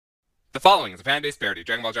The following is a fan-based parody.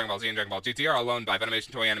 Dragon Ball, Dragon Ball Z, and Dragon Ball GT are all owned by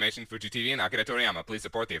Funimation, Toei Animation, Fuji TV, and Akira Toriyama. Please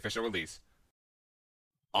support the official release.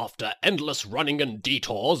 After endless running and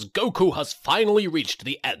detours, Goku has finally reached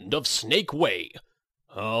the end of Snake Way.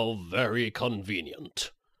 How very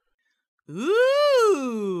convenient.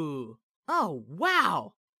 Ooh! Oh,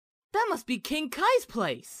 wow! That must be King Kai's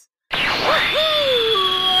place.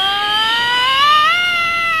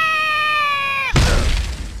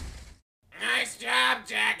 Nice job,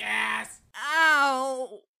 jackass!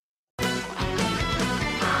 Ow!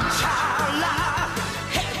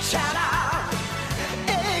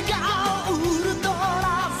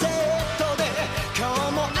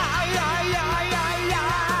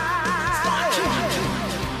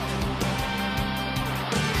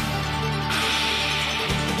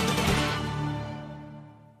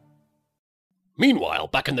 Meanwhile,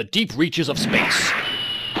 back in the deep reaches of space.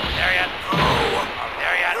 Over there yet? No! Over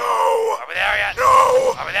there yet? No! Over there yet?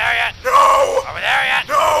 No! Over there yet? No! Over there yet?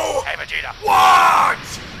 No! Hey, Vegeta. What?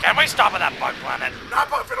 Can we stop at that bug planet?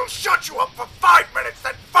 Nappa, if it'll shut you up for 5 minutes,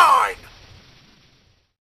 then fine!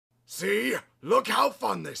 See? Look how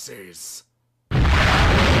fun this is. Hey,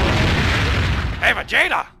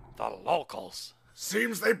 Vegeta! The locals.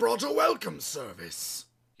 Seems they brought a welcome service.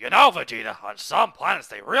 You know, Vegeta, on some planets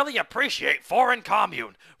they really appreciate foreign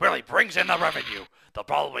commune. Really brings in the revenue. They'll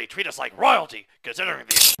probably treat us like royalty, considering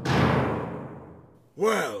the...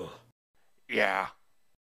 Well... Yeah.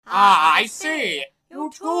 Ah, I see. You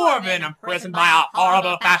too have been imprisoned by a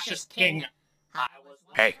horrible fascist king.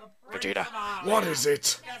 Hey, Vegeta. What is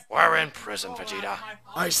it? We're in prison, Vegeta.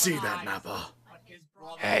 I see that, Nappa.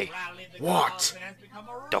 Hey. What?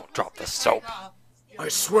 Don't drop the soap. I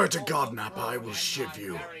swear to God, Nappa, I will shiv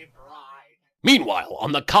you. Meanwhile,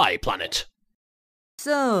 on the Kai planet.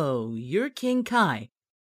 So, you're King Kai.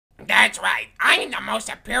 That's right. I'm the most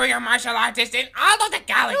superior martial artist in all of the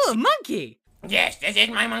galaxy. Oh, a monkey! Yes, this is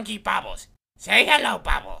my monkey, Bubbles. Say hello,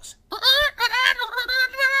 Bubbles.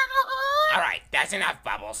 Alright, that's enough,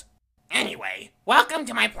 Bubbles. Anyway, welcome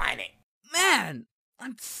to my planet. Man,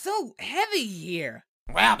 I'm so heavy here.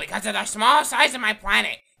 Well, because of the small size of my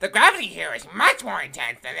planet, the gravity here is much more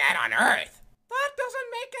intense than that on Earth. That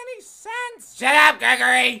doesn't make any sense. Shut up,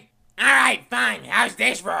 Gregory. Alright, fine. How's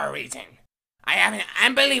this for a reason? I have an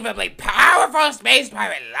unbelievably powerful space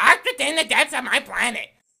pirate locked within the depths of my planet.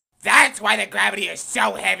 That's why the gravity is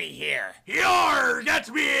so heavy here. Yarr! Get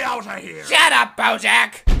me out of here! Shut up,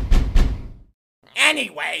 Bojack!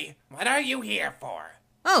 Anyway, what are you here for?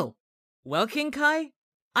 Oh, well, King Kai,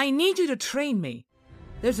 I need you to train me.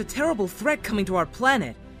 There's a terrible threat coming to our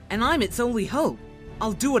planet, and I'm its only hope.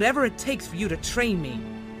 I'll do whatever it takes for you to train me.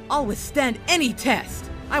 I'll withstand any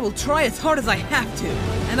test. I will try as hard as I have to,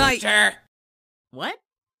 and Sure, What?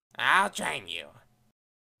 I'll train you.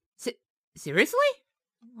 Seriously?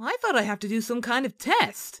 I thought I have to do some kind of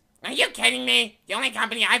test. Are you kidding me? The only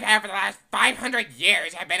company I've had for the last 500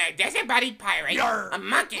 years have been a disembodied pirate, Yarr. a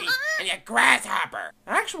monkey, and a grasshopper.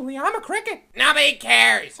 Actually, I'm a cricket. Nobody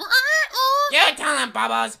cares. You tell him,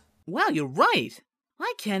 Bubbles. Wow, you're right.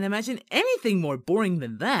 I can't imagine anything more boring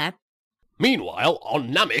than that. Meanwhile,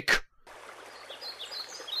 on Namek.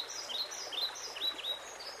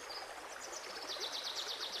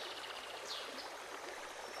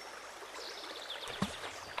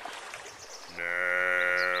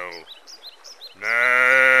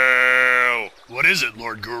 No! What is it,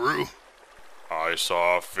 Lord Guru? I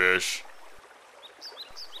saw a fish.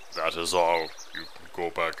 That is all. You can go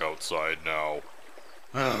back outside now.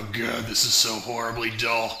 Oh god, this is so horribly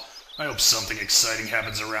dull. I hope something exciting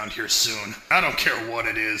happens around here soon. I don't care what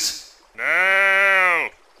it is. No!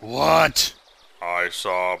 What? I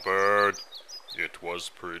saw a bird. It was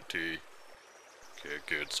pretty.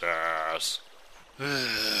 Kick its ass.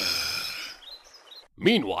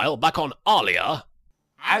 Meanwhile, back on Alia.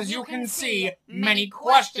 As you can see, many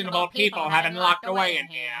questionable people have been locked away in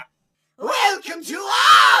here. Welcome to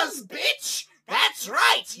Oz, bitch! That's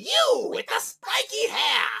right, you with the spiky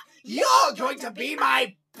hair! You're going to be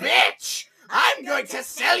my bitch! I'm going to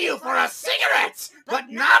sell you for a cigarette, but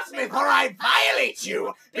not before I violate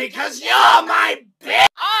you, because you're my bitch!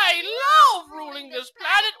 I love ruling this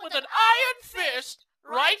planet with an iron fist!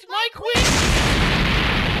 Right, my queen?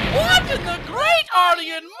 What in the great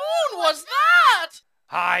Aryan moon was that?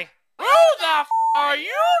 Hi. Who the f are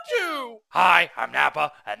you two? Hi, I'm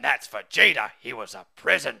Nappa, and that's Vegeta. He was a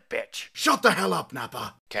prison bitch. Shut the hell up,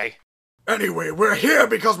 Nappa. Okay? Anyway, we're here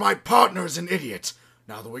because my partner's an idiot.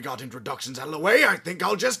 Now that we got introductions out of the way, I think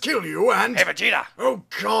I'll just kill you and... Hey, Vegeta. Oh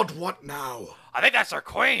God, what now? I think that's their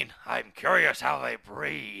queen. I'm curious how they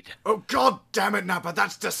breed. Oh God damn it, Nappa,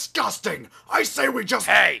 that's disgusting! I say we just...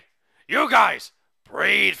 Hey, you guys!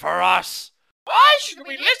 breed for us. Why should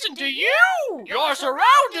we listen to you? You're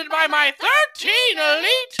surrounded by my 13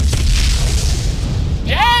 elite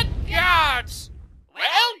dead guards.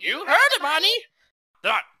 Well, you heard him, honey.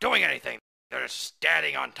 They're not doing anything. They're just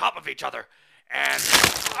standing on top of each other. And...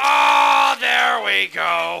 oh, there we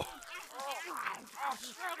go.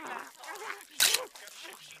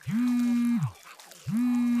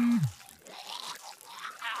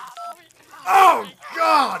 Oh,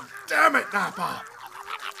 God damn it, Nappa!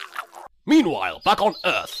 Meanwhile, back on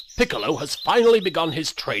Earth, Piccolo has finally begun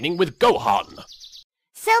his training with Gohan.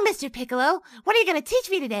 So, Mr. Piccolo, what are you going to teach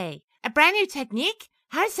me today? A brand new technique?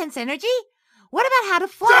 How to sense energy? What about how to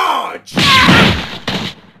fly? Dodge!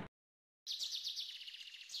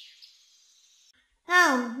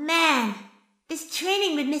 Oh, man. This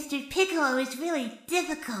training with Mr. Piccolo is really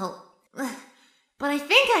difficult. But I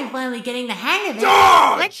think I'm finally getting the hang of it.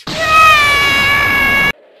 Dodge!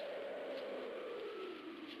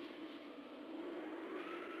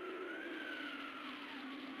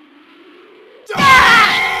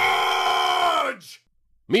 Dodge!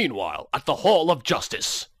 Meanwhile, at the Hall of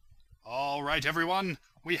Justice. All right, everyone.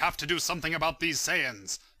 We have to do something about these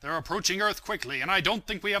Saiyans. They're approaching Earth quickly, and I don't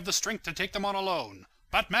think we have the strength to take them on alone.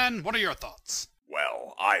 Batman, what are your thoughts?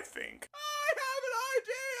 Well, I think... I have an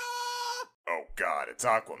idea! oh god, it's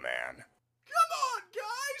Aquaman. Come on,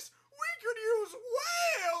 guys! We could use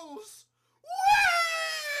whales!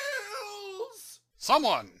 Whales!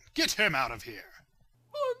 Someone, get him out of here.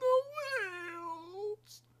 On the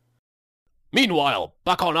whales! Meanwhile,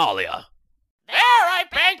 back on Alia. There, I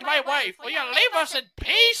banged my wife. Will you leave us in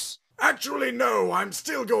peace? Actually, no, I'm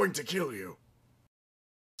still going to kill you.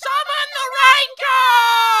 Summon the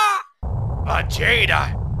Ranger! Vegeta,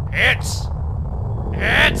 it's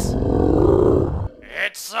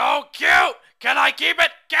so cute! Can I keep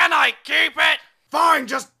it? Can I keep it? Fine,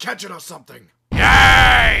 just catch it or something.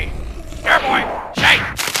 Yay! Here, boy, shake!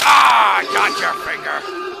 Ah, I got your finger.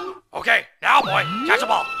 Okay, now, boy, catch the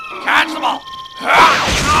ball. Catch the ball.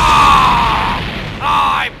 Ah!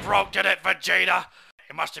 I broke it, Vegeta.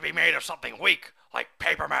 It must be made of something weak, like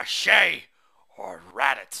paper mache or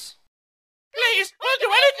radits. Please, we'll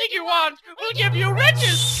do anything you want. We'll give you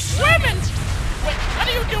riches, women. Wait, what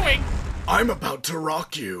are you doing? I'm about to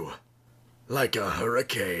rock you. Like a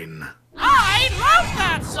hurricane. I love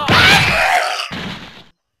that song.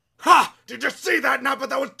 Ha! Did you see that, Nappa?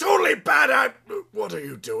 That was totally bad. What are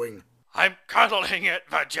you doing? I'm cuddling it,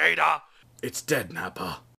 Vegeta. It's dead,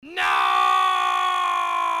 Nappa. No!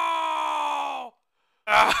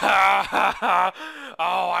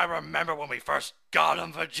 Oh, I remember when we first got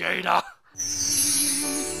him, Vegeta.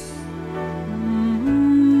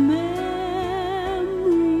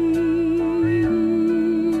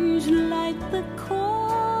 Memories like the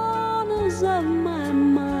corners of my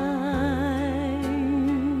mind,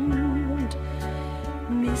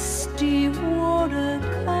 misty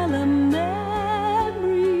watercolor memories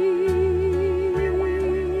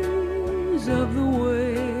of the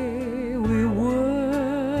way we were.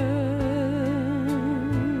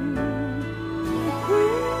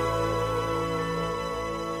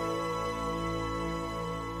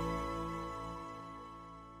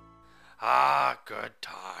 Ah, good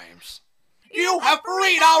times. You have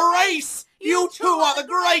freed our race! You two are the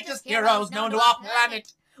greatest heroes known to our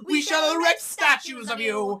planet! We shall erect statues of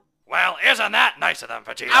you! Well, isn't that nice of them,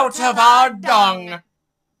 Vegeta? Out of our dung!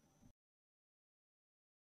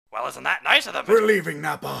 Well, isn't that nice of them, We're Vegeta? leaving,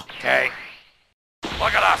 Nappa. Okay.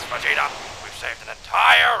 Look at us, Vegeta. We've saved an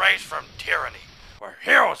entire race from tyranny. We're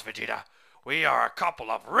heroes, Vegeta. We are a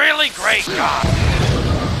couple of really great guys.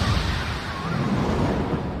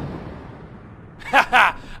 Ha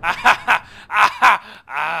ha!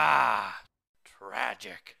 Ah!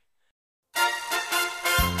 Tragic.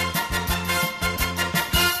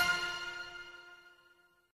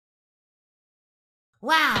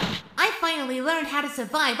 Wow, I finally learned how to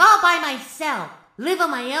survive all by myself, live on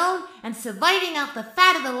my own, and surviving off the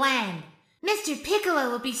fat of the land. Mr. Piccolo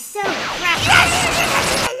will be so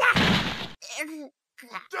proud.